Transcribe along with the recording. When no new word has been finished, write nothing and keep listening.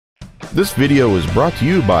This video is brought to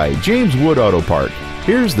you by JamesWoodAutopark.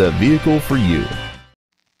 Here's the vehicle for you.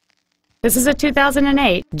 This is a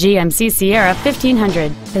 2008 GMC Sierra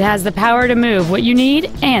 1500. It has the power to move what you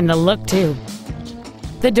need and the look too.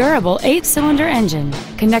 The durable 8-cylinder engine,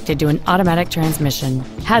 connected to an automatic transmission,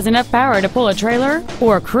 has enough power to pull a trailer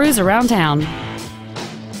or cruise around town.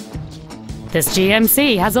 This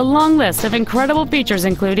GMC has a long list of incredible features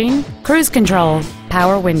including cruise control,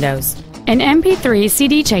 power windows, an MP3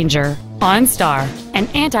 CD changer, OnStar, an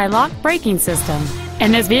anti-lock braking system,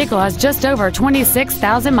 and this vehicle has just over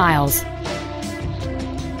 26,000 miles.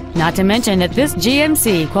 Not to mention that this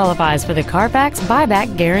GMC qualifies for the Carfax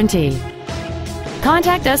buyback guarantee.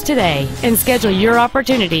 Contact us today and schedule your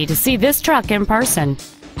opportunity to see this truck in person.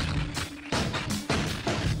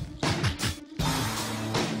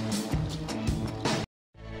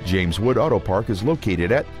 James Wood Auto Park is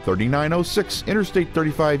located at 3906 Interstate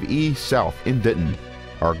 35E South in Denton.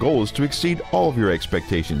 Our goal is to exceed all of your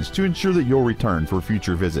expectations to ensure that you'll return for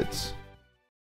future visits.